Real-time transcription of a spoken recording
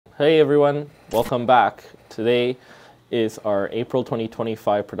Hey everyone, welcome back. Today is our April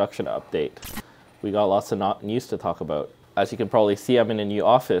 2025 production update. We got lots of news to talk about. As you can probably see, I'm in a new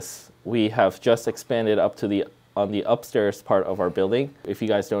office. We have just expanded up to on the upstairs part of our building. If you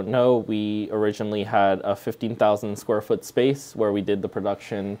guys don't know, we originally had a 15,000 square foot space where we did the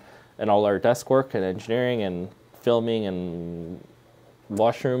production and all our desk work and engineering and filming and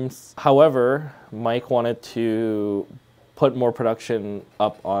washrooms. However, Mike wanted to put more production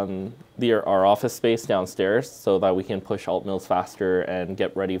up on our office space downstairs so that we can push AltMills faster and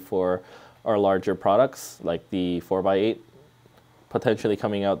get ready for our larger products like the 4x8 potentially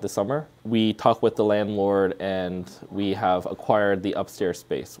coming out this summer. We talked with the landlord and we have acquired the upstairs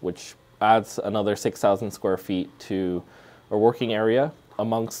space, which adds another 6,000 square feet to our working area.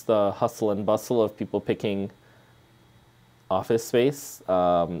 Amongst the hustle and bustle of people picking office space,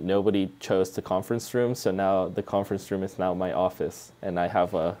 nobody chose the conference room, so now the conference room is now my office and I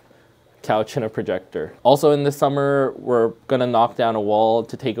have a couch and a projector. Also in the summer, we're gonna knock down a wall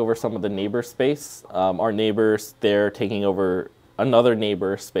to take over some of the neighbor space. Our neighbors, they're taking over another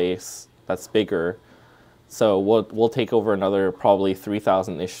neighbor space that's bigger, so we'll take over another probably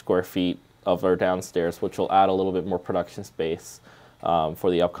 3,000-ish square feet of our downstairs, which will add a little bit more production space for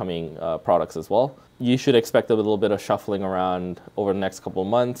the upcoming products as well. You should expect a little bit of shuffling around over the next couple of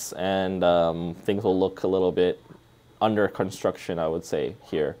months, and things will look a little bit under construction, I would say,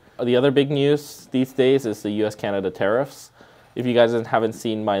 here. The other big news these days is the US-Canada tariffs. If you guys haven't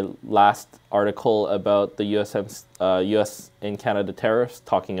seen my last article about the US and Canada tariffs,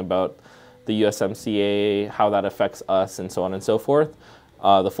 talking about the USMCA, how that affects us, and so on and so forth,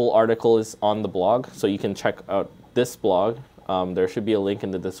 the full article is on the blog, so you can check out this blog. There should be a link in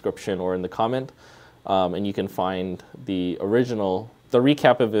the description or in the comment. And you can find the original. The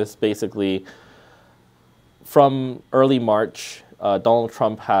recap of this basically, from early March, Donald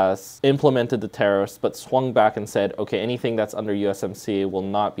Trump has implemented the tariffs, but swung back and said, okay, anything that's under USMCA will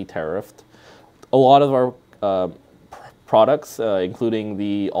not be tariffed. A lot of our products, including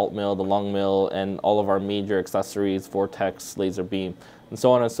the AltMill, the LongMill, and all of our major accessories, Vortex, Laser Beam, and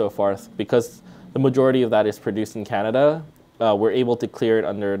so on and so forth, because the majority of that is produced in Canada, we're able to clear it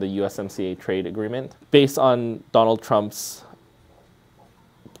under the USMCA trade agreement. Based on Donald Trump's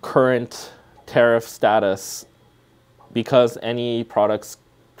current tariff status, because any products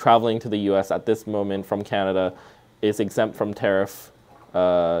traveling to the US at this moment from Canada is exempt from tariff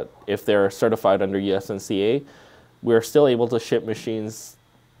if they're certified under USMCA, we're still able to ship machines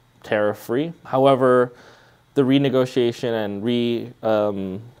tariff-free. However, the renegotiation and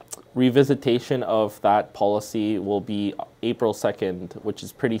revisitation of that policy will be April 2nd, which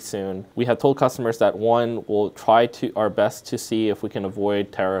is pretty soon. We have told customers that, one, we'll try our best to see if we can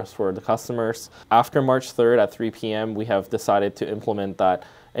avoid tariffs for the customers. After March 3rd at 3 p.m., we have decided to implement that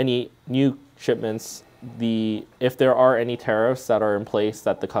any new shipments, if there are any tariffs that are in place,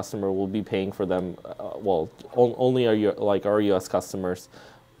 that the customer will be paying for them, only our US customers,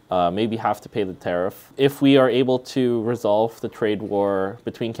 maybe have to pay the tariff. If we are able to resolve the trade war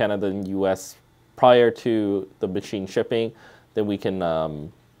between Canada and US prior to the machine shipping, then we can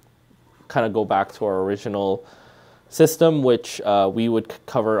kind of go back to our original system, which we would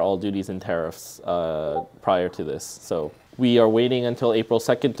cover all duties and tariffs prior to this. So we are waiting until April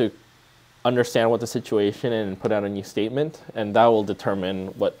 2nd to understand what the situation and put out a new statement, and that will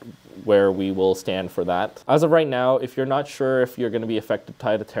determine where we will stand for that. As of right now, if you're not sure if you're going to be affected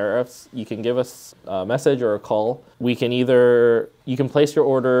by the tariffs, you can give us a message or a call. You can place your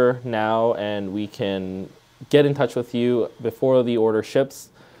order now and we can get in touch with you before the order ships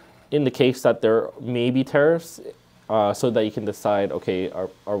in the case that there may be tariffs, so that you can decide, okay,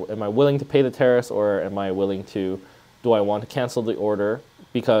 am I willing to pay the tariffs, or do I want to cancel the order?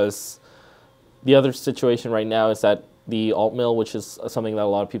 Because the other situation right now is that the AltMill, which is something that a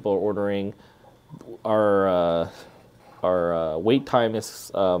lot of people are ordering, our wait time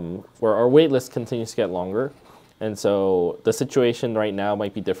is, where our wait list continues to get longer. And so the situation right now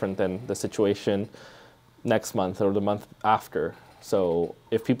might be different than the situation next month or the month after. So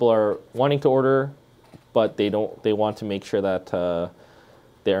if people are wanting to order, but they want to make sure that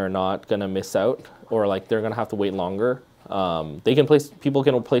they're not gonna miss out, or like they're gonna have to wait longer, people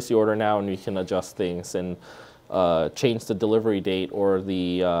can place the order now and we can adjust things and change the delivery date or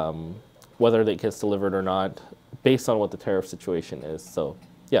the whether it gets delivered or not based on what the tariff situation is. So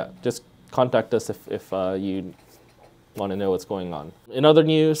yeah, just contact us if you want to know what's going on. In other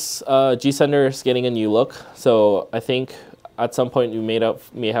news, gSender is getting a new look. So I think at some point we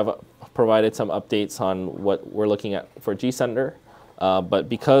may have provided some updates on what we're looking at for gSender. But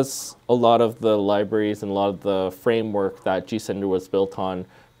because a lot of the libraries and a lot of the framework that gSender was built on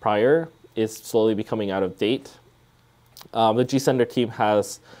prior is slowly becoming out of date. The gSender team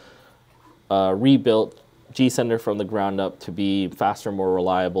has rebuilt gSender from the ground up to be faster, more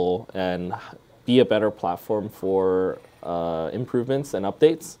reliable, and be a better platform for improvements and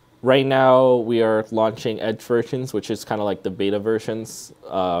updates. Right now, we are launching Edge versions, which is kind of like the beta versions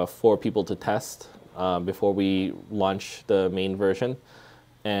for people to test before we launch the main version.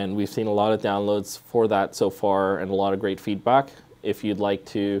 And we've seen a lot of downloads for that so far and a lot of great feedback. If you'd like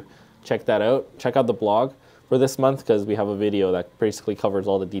to check that out, check out the blog for this month because we have a video that basically covers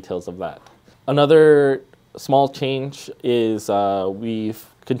all the details of that. Another small change is we've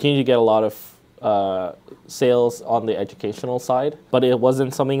continued to get a lot of sales on the educational side, but it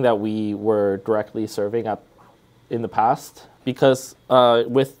wasn't something that we were directly serving in the past because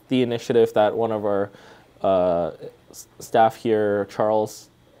with the initiative that one of our staff here, Charles,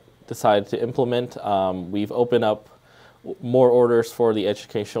 decided to implement, we've opened up more orders for the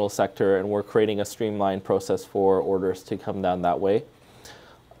educational sector, and we're creating a streamlined process for orders to come down that way.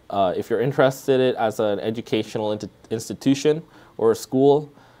 If you're interested as an educational institution or a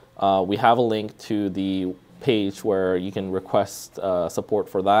school, we have a link to the page where you can request support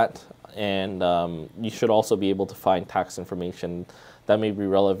for that, and you should also be able to find tax information that may be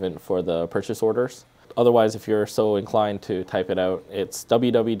relevant for the purchase orders. Otherwise, if you're so inclined to type it out, it's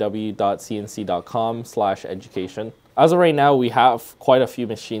www.cnc.com/education. As of right now, we have quite a few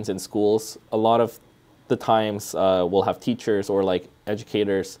machines in schools. A lot of the times we'll have teachers or like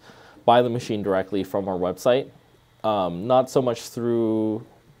educators buy the machine directly from our website. Not so much through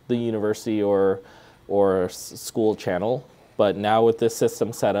the university or school channel, but now with this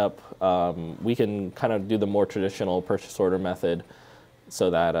system set up, we can kind of do the more traditional purchase order method so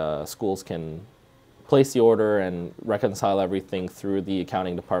that schools can place the order and reconcile everything through the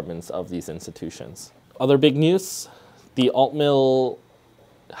accounting departments of these institutions. Other big news, the AltMill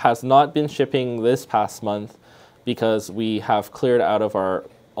has not been shipping this past month because we have cleared out of our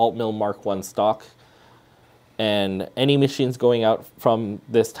AltMill Mark 1 stock, and any machines going out from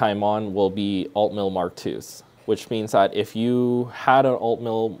this time on will be AltMill Mark 2s, which means that if you had an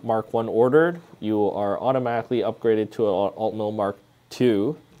AltMill Mark 1 ordered, you are automatically upgraded to an AltMill Mark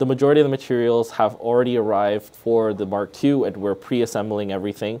 2. The majority of the materials have already arrived for the Mark II, and we're pre-assembling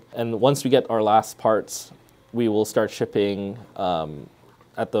everything. And once we get our last parts, we will start shipping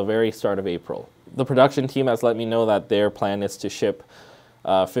at the very start of April. The production team has let me know that their plan is to ship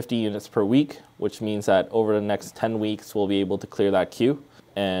 50 units per week, which means that over the next 10 weeks, we'll be able to clear that queue.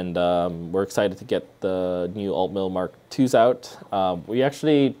 And we're excited to get the new AltMill Mark IIs out. They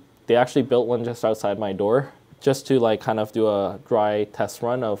actually built one just outside my door, just to like kind of do a dry test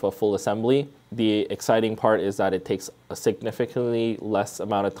run of a full assembly. The exciting part is that it takes a significantly less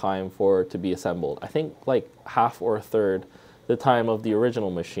amount of time for it to be assembled. I think like half or a third the time of the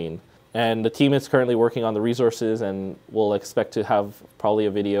original machine. And the team is currently working on the resources, and we'll expect to have probably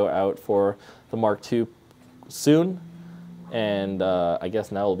a video out for the Mark II soon. And I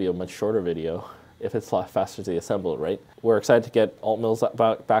guess now will be a much shorter video if it's a lot faster to assemble, right? We're excited to get AltMills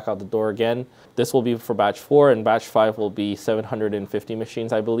back out the door again. This will be for batch 4, and batch 5 will be 750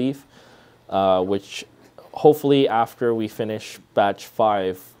 machines, I believe, which hopefully after we finish batch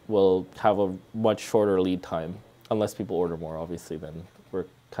 5, will have a much shorter lead time. Unless people order more, obviously, then we're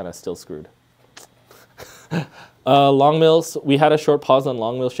kind of still screwed. LongMills, we had a short pause on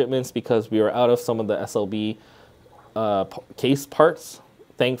LongMill shipments because we were out of some of the SLB case parts.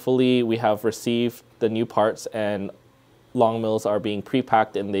 Thankfully, we have received the new parts, and LongMills are being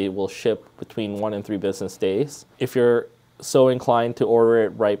pre-packed, and they will ship between 1 and 3 business days. If you're so inclined to order it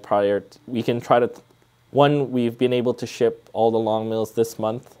right prior, we can try to. We've been able to ship all the LongMills this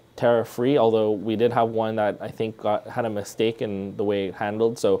month tariff-free, although we did have one that I think had a mistake in the way it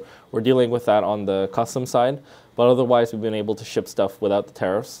handled, so we're dealing with that on the custom side. But otherwise, we've been able to ship stuff without the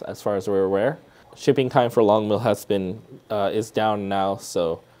tariffs, as far as we're aware. Shipping time for LongMill is down now,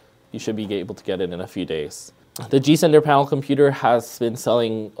 so you should be able to get it in a few days. The gSender panel computer has been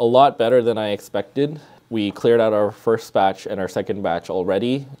selling a lot better than I expected. We cleared out our first batch and our second batch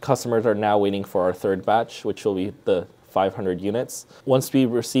already. Customers are now waiting for our third batch, which will be the 500 units. Once we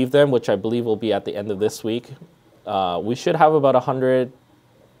receive them, which I believe will be at the end of this week, we should have about 100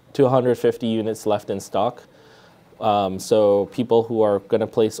 to 150 units left in stock. So people who are going to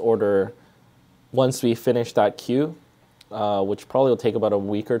place order once we finish that queue, which probably will take about a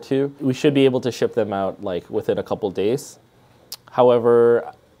week or 2, we should be able to ship them out like within a couple days.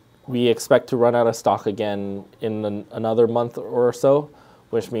 However, we expect to run out of stock again in another month or so,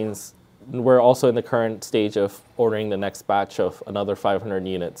 which means we're also in the current stage of ordering the next batch of another 500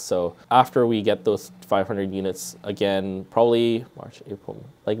 units. So after we get those 500 units again, probably March, April,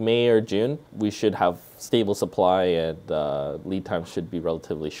 like May or June, we should have stable supply and lead time should be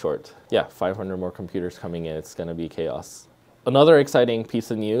relatively short. Yeah, 500 more computers coming in. It's going to be chaos. Another exciting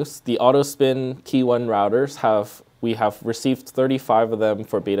piece of news, the AutoSpin T1 routers we have received 35 of them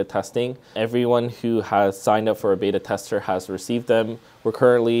for beta testing. Everyone who has signed up for a beta tester has received them. We're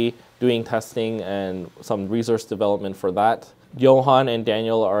currently doing testing and some resource development for that. Johan and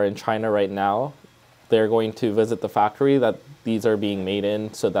Daniel are in China right now. They're going to visit the factory that these are being made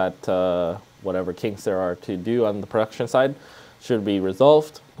in so that whatever kinks there are to do on the production side should be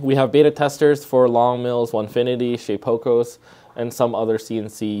resolved. We have beta testers for LongMills, Onefinity, Shapokos, and some other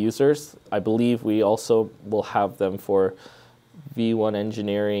CNC users. I believe we also will have them for V1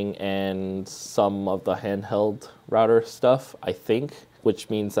 engineering and some of the handheld router stuff, I think, which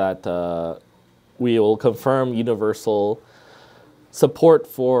means that we will confirm universal support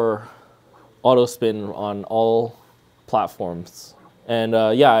for AutoSpin on all platforms. And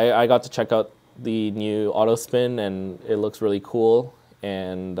yeah, I got to check out the new AutoSpin and it looks really cool.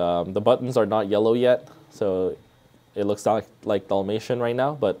 And the buttons are not yellow yet, so it looks like Dalmatian right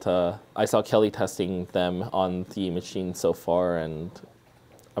now, but I saw Kelly testing them on the machine so far, and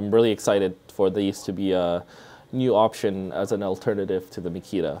I'm really excited for these to be a new option as an alternative to the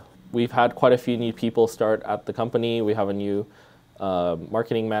Makita. We've had quite a few new people start at the company. We have a new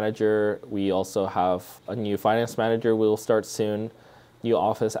marketing manager. We also have a new finance manager we'll start soon, new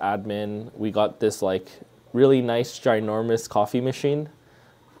office admin. We got this like really nice ginormous coffee machine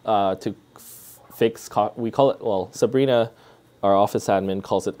to fix, we call it, well, Sabrina, our office admin,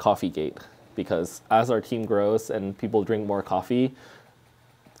 calls it Coffeegate, because as our team grows and people drink more coffee,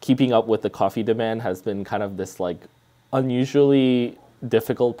 keeping up with the coffee demand has been kind of this like unusually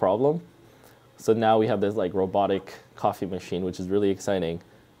difficult problem. So now we have this like robotic coffee machine, which is really exciting.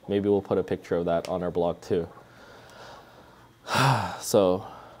 Maybe we'll put a picture of that on our blog too. So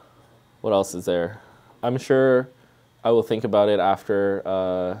what else is there? I'm sure I will think about it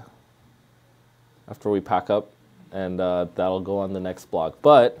after we pack up, and that'll go on the next blog.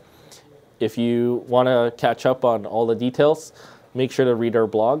 But if you want to catch up on all the details, make sure to read our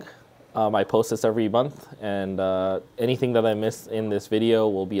blog. I post this every month, and anything that I missed in this video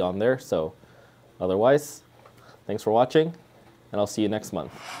will be on there. So otherwise, thanks for watching, and I'll see you next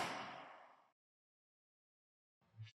month.